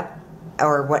switch it up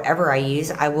or whatever I use,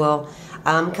 I will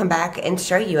come back and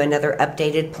show you another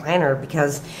updated planner,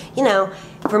 because, you know,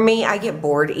 for me, I get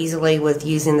bored easily with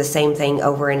using the same thing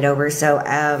over and over. So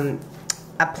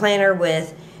a planner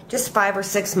with just 5 or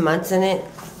 6 months in it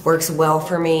works well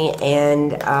for me,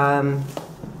 and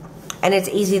it's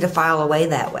easy to file away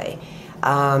that way.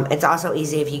 It's also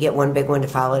easy if you get one big one to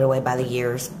file it away by the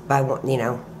years, by, you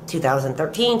know,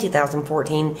 2013,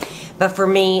 2014. But for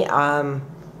me,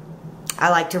 I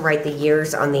like to write the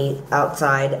years on the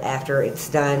outside after it's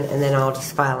done, and then I'll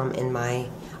just file them in my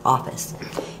office.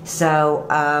 So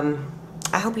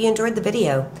I hope you enjoyed the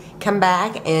video. Come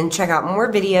back and check out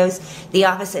more videos. The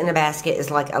Office in a Basket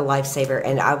is like a lifesaver,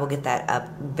 and I will get that up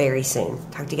very soon.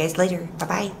 Talk to you guys later.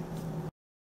 Bye-bye.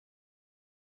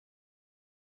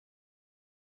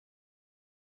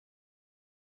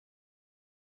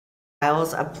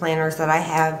 Files of planners that I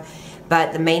have,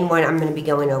 but the main one I'm going to be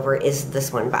going over is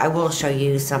this one, but I will show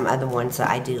you some other ones that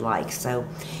I do like. So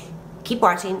keep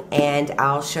watching, and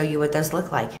I'll show you what those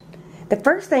look like. The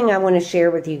first thing I want to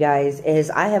share with you guys is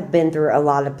I have been through a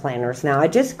lot of planners. Now, I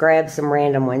just grabbed some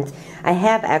random ones. I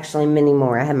have actually many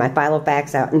more. I have my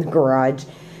Filofax out in the garage,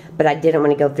 but I didn't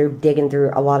want to go through digging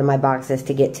through a lot of my boxes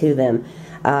to get to them.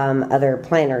 Other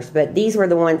planners, but these were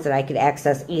the ones that I could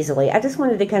access easily. I just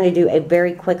wanted to kind of do a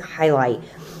very quick highlight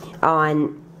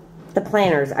on the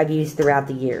planners I've used throughout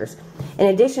the years. In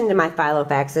addition to my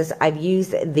Filofaxes, I've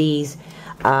used these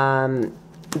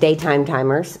daytime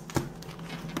timers.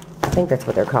 I think that's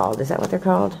what they're called. Is that what they're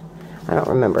called? I don't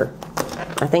remember.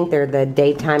 I think they're the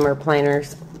daytimer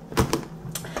planners.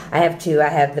 I have two. I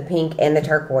have the pink and the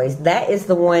turquoise. That is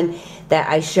the one that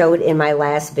I showed in my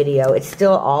last video. It's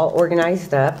still all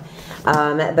organized up,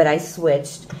 but I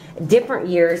switched. Different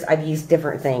years, I've used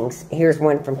different things. Here's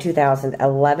one from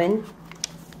 2011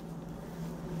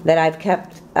 that I've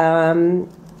kept,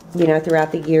 you know,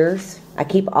 throughout the years. I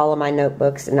keep all of my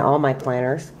notebooks and all my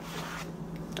planners.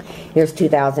 Here's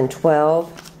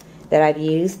 2012 that I've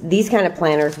used. These kind of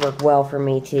planners work well for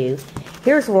me too.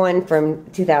 Here's one from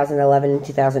 2011 and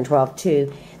 2012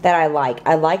 too that I like.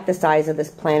 I like the size of this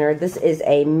planner. This is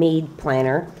a Mead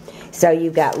planner. So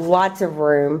you've got lots of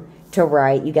room to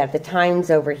write. You got the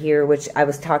times over here, which I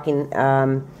was talking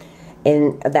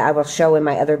that I will show in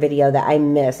my other video that I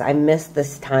miss. I miss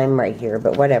this time right here,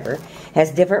 but whatever. It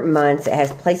has different months. It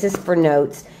has places for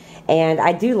notes, and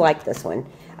I do like this one.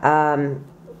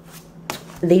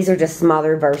 these are just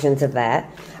smaller versions of that.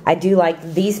 I do like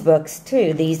these books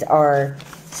too. These are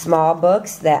small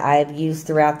books that I've used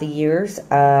throughout the years,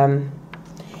 and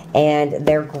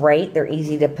they're great. They're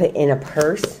easy to put in a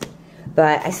purse,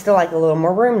 but I still like a little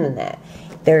more room than that.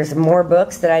 There's more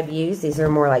books that I've used. These are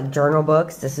more like journal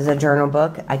books. This is a journal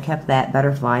book. I kept that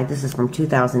butterfly. This is from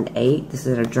 2008. This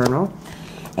is a journal.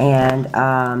 And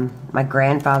my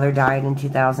grandfather died in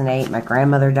 2008. My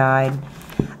grandmother died.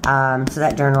 So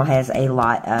that journal has a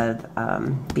lot of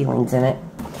feelings in it.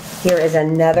 Here is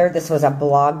another. This was a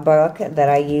blog book that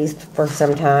I used for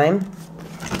some time.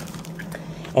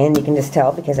 And you can just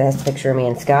tell because it has a picture of me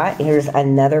and Scott. Here's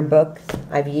another book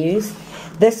I've used.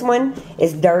 This one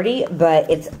is dirty,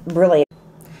 but it's really...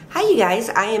 Hi you guys,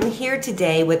 I am here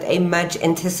today with a much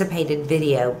anticipated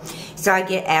video. So I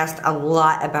get asked a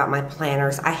lot about my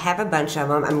planners. I have a bunch of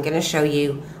them. I'm going to show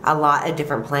you a lot of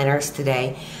different planners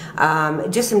today.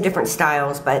 Just some different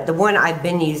styles, but the one I've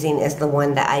been using is the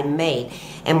one that I made.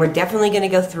 And we're definitely going to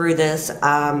go through this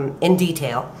in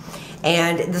detail.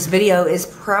 And this video is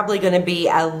probably going to be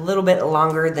a little bit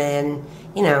longer than,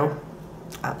 you know,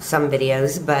 some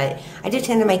videos, but I do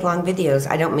tend to make long videos.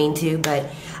 I don't mean to, but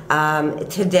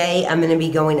today I'm going to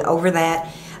be going over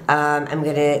that. I'm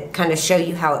going to kind of show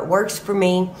you how it works for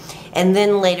me, and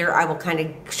then later I will kind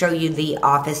of show you the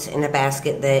office in a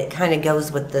basket that kind of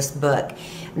goes with this book,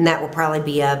 and that will probably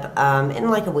be up in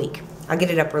like a week. I'll get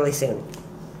it up really soon.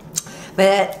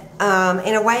 But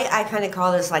in a way I kind of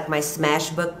call this like my smash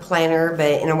book planner,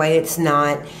 but in a way it's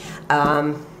not.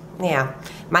 Yeah,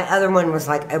 my other one was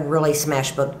like a really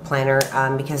smash book planner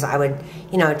because I would,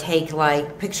 you know, take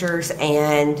like pictures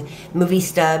and movie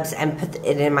stubs and put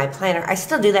it in my planner. I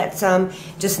still do that some,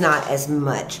 just not as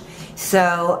much.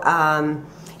 So,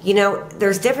 you know,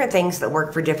 there's different things that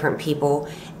work for different people,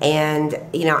 and,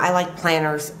 you know, I like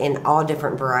planners in all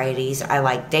different varieties. I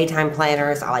like daytime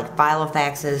planners, I like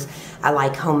Filofaxes, I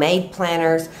like homemade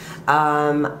planners,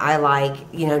 I like,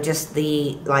 you know, just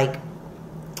the, like,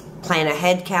 plan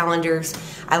ahead calendars.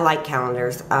 I like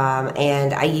calendars,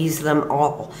 and I use them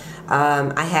all.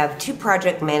 I have 2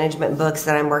 project management books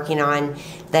that I'm working on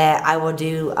that I will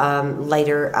do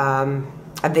later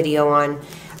a video on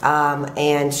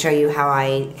and show you how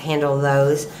I handle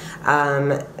those.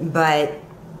 But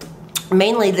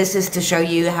mainly this is to show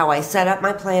you how I set up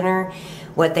my planner,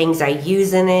 what things I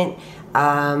use in it,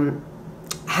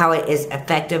 how it is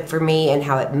effective for me, and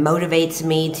how it motivates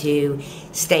me to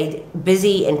stay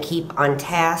busy and keep on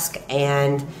task.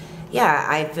 And yeah,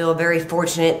 I feel very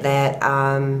fortunate that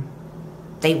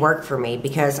they work for me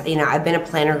because, you know, I've been a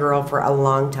planner girl for a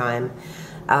long time.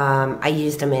 I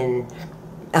used them in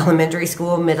elementary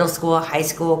school, middle school, high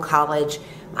school, college,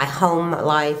 my home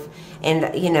life,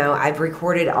 and, you know, I've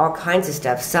recorded all kinds of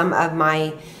stuff. Some of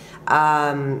my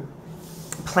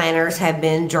planners have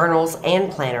been journals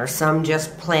and planners, some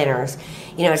just planners.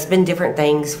 You know, it's been different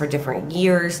things for different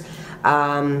years,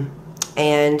 and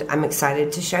I'm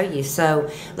excited to show you. So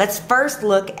let's first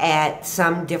look at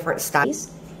some different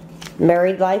styles.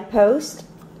 Married Life Post,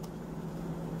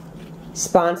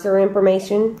 sponsor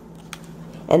information,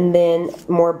 and then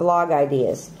more blog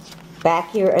ideas.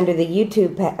 Back here under the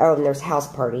YouTube, oh, and there's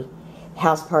House Party.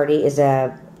 House Party is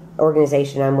a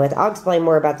organization I'm with. I'll explain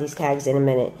more about these tags in a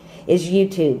minute. Is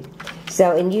YouTube.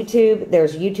 So in YouTube,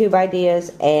 there's YouTube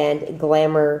ideas and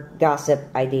glamour gossip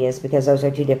ideas because those are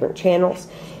 2 different channels.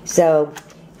 So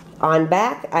on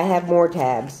back, I have more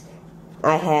tabs.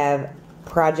 I have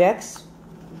projects,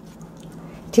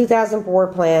 2004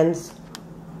 plans,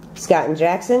 Scott and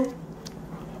Jackson,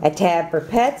 a tab for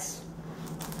pets,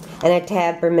 and a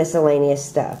tab for miscellaneous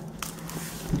stuff.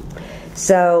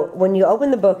 So when you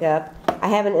open the book up, I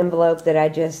have an envelope that I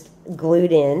just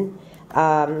glued in.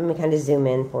 Let me kind of zoom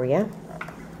in for you.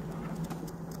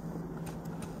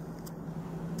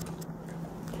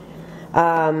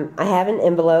 I have an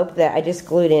envelope that I just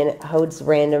glued in. It holds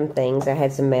random things. I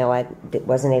had some mail I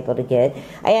wasn't able to get.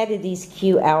 I added these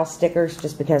cute owl stickers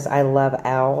just because I love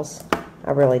owls.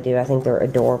 I really do. I think they're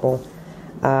adorable.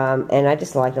 And I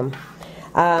just like them.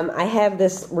 I have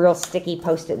this real sticky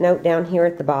post-it note down here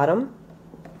at the bottom.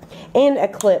 And a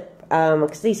clip.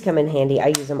 Because these come in handy. I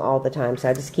use them all the time, so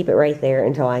I just keep it right there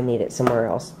until I need it somewhere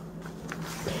else.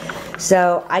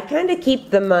 So I kind of keep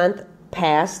the month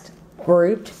past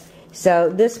grouped. So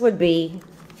this would be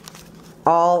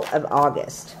all of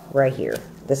August right here,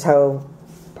 this whole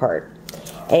part.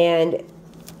 And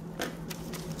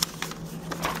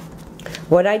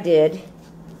what I did,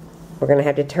 we're going to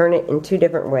have to turn it in 2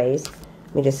 different ways.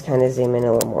 Let me just kind of zoom in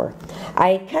a little more.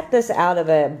 I cut this out of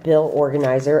a bill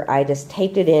organizer. I just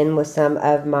taped it in with some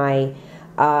of my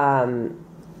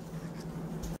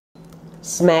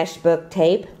smash book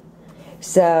tape,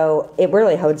 so it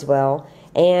really holds well.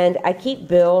 And I keep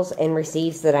bills and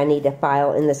receipts that I need to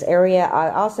file in this area.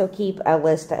 I also keep a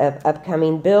list of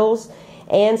upcoming bills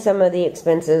and some of the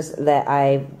expenses that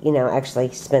I,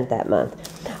 actually spent that month.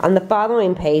 On the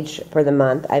following page for the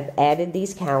month, I've added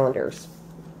these calendars.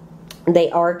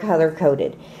 They are color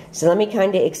coded. So let me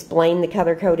kind of explain the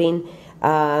color coding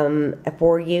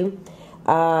for you.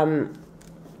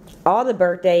 All the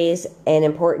birthdays and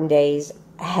important days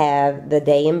have the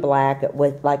day in black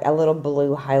with like a little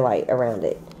blue highlight around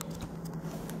it.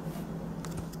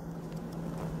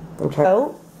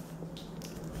 So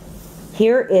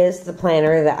here is the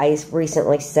planner that I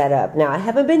recently set up. Now I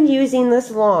haven't been using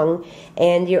this long,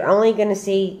 and you're only going to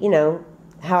see,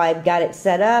 how I've got it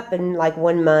set up in like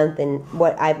 1 month and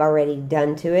what I've already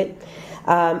done to it.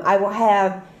 I will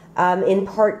have in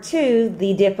part 2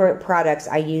 the different products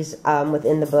I use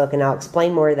within the book, and I'll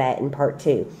explain more of that in part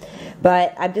 2.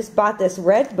 But I just bought this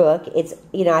red book. It's,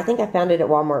 I think I found it at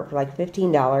Walmart for like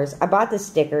 $15. I bought the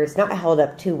sticker. It's not held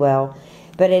up too well,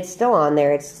 but it's still on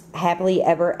there. It's Happily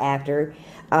Ever After.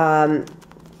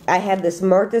 I have this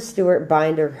Martha Stewart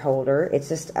binder holder. It's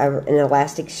just an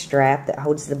elastic strap that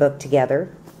holds the book together.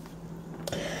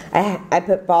 I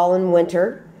put fall and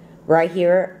winter right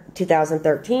here,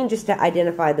 2013, just to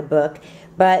identify the book.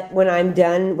 But when I'm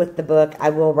done with the book,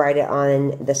 I will write it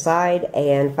on the side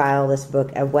and file this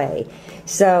book away.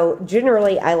 So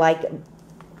generally, I like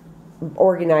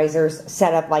organizers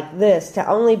set up like this to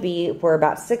only be for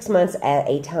about 6 months at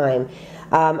a time.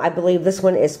 I believe this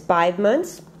one is 5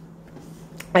 months.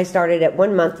 I started at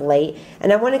 1 month late,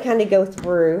 and I want to kind of go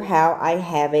through how I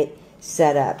have it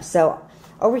set up. So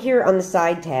over here on the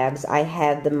side tabs, I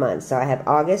have the months. So I have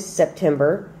August,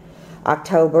 September,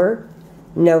 October,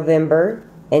 November,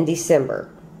 and December.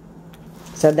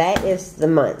 So that is the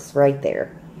months right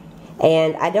there.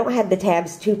 And I don't have the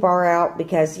tabs too far out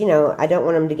because, I don't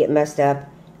want them to get messed up.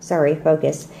 Sorry,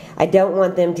 focus. I don't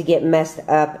want them to get messed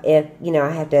up if, I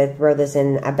have to throw this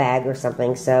in a bag or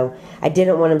something. So I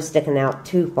didn't want them sticking out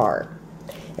too far.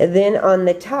 And then on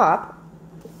the top,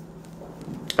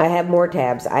 I have more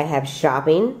tabs. I have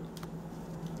shopping.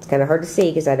 It's kind of hard to see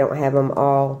because I don't have them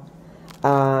all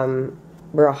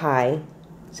real high.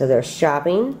 So there's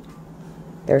shopping.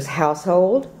 There's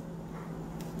household.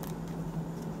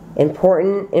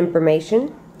 Important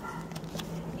information.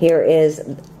 Here is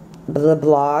the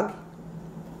blog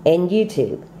and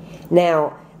YouTube.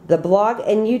 Now, the blog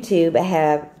and YouTube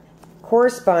have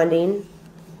corresponding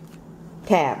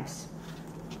tabs.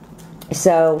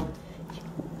 So,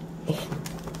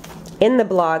 in the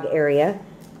blog area,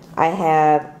 I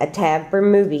have a tab for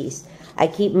movies. I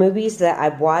keep movies that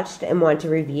I've watched and want to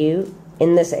review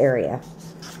in this area.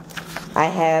 I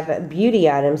have beauty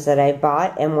items that I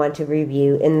bought and want to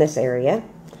review in this area.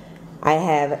 I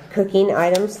have cooking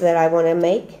items that I want to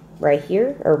make right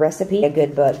here, or recipe. A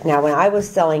good book. Now, when I was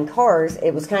selling cars,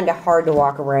 it was kind of hard to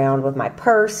walk around with my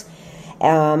purse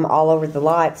all over the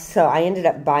lot, so I ended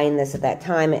up buying this at that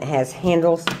time. It has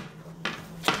handles.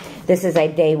 This is a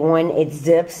day one. It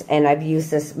zips, and I've used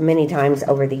this many times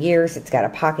over the years. It's got a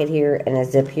pocket here and a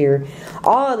zip here.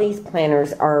 All of these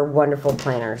planners are wonderful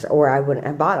planners, or I wouldn't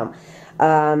have bought them.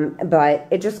 But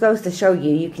it just goes to show you,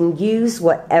 you can use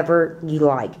whatever you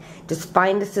like. Just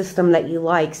find a system that you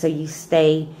like so you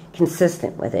stay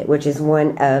consistent with it, which is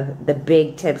one of the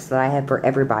big tips that I have for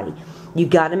everybody. You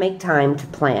got to make time to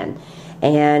plan.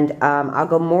 And I'll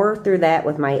go more through that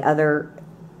with my other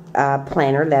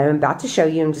planner that I'm about to show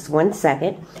you in just 1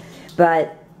 second.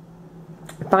 But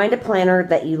find a planner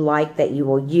that you like, that you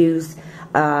will use,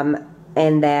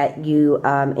 and that you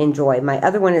enjoy. My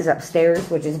other one is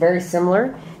upstairs, which is very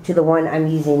similar to the one I'm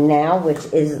using now, which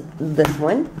is this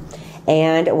one.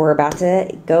 And we're about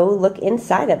to go look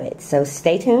inside of it. So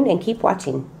stay tuned and keep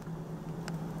watching.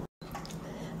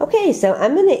 Okay, so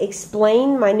I'm going to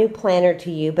explain my new planner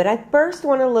to you, but I first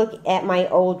want to look at my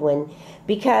old one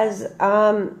because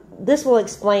this will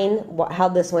explain how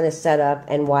this one is set up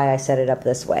and why I set it up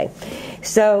this way.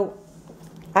 So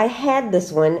I had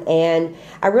this one, and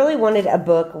I really wanted a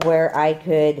book where I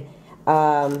could,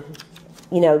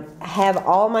 have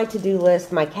all my to-do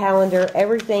list, my calendar,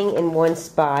 everything in one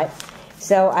spot.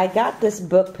 So I got this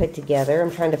book put together. I'm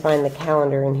trying to find the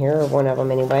calendar in here, or one of them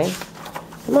anyway.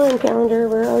 Come on, calendar,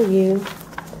 where are you?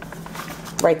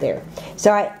 Right there.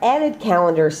 So I added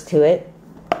calendars to it.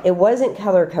 It wasn't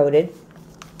color-coded.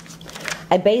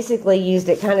 I basically used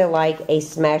it kind of like a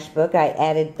smash book. I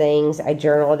added things. I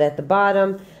journaled at the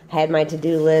bottom, had my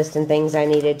to-do list and things I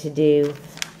needed to do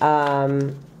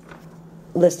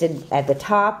listed at the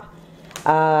top.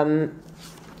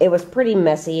 It was pretty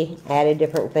messy. Added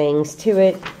different things to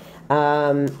it.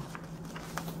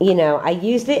 You know, I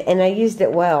used it, and I used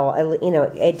it well. You know,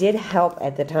 it did help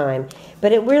at the time,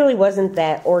 but it really wasn't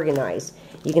that organized.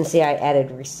 You can see I added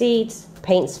receipts,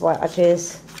 paint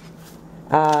swatches.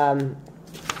 I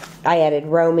added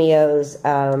Romeo's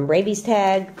rabies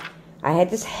tag.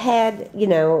 You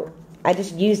know, I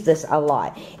just used this a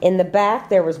lot. In the back,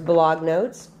 there was blog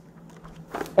notes.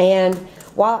 And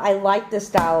while I liked the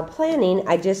style of planning,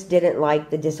 I just didn't like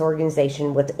the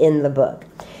disorganization within the book.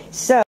 So